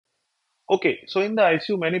Okay, so in the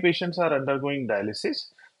ICU, many patients are undergoing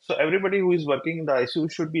dialysis. So everybody who is working in the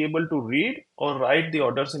ICU should be able to read or write the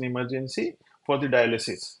orders in emergency for the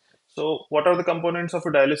dialysis. So what are the components of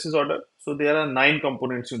a dialysis order? So there are nine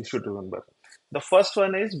components you should remember. The first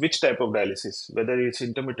one is which type of dialysis, whether it's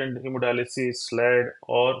intermittent hemodialysis, SLED,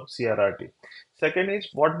 or CRRT. Second is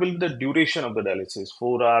what will be the duration of the dialysis,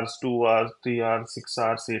 4 hours, 2 hours, 3 hours, 6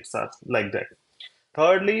 hours, 8 hours, like that.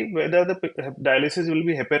 Thirdly, whether the dialysis will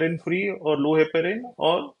be heparin free or low heparin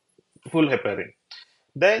or full heparin.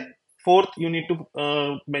 Then, fourth, you need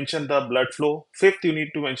to mention the blood flow. Fifth, you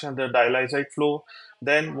need to mention the dialysate flow.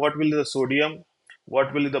 Then, what will be the sodium?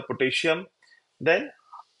 What will be the potassium? Then,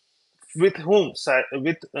 with whom?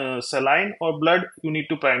 With saline or blood, you need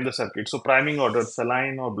to prime the circuit. So, priming order,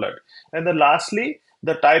 saline or blood. And then, lastly,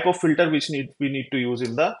 the type of filter which we need to use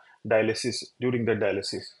in the dialysis during the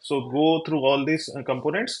dialysis. So, go through all these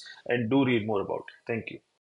components and do read more about it. Thank you.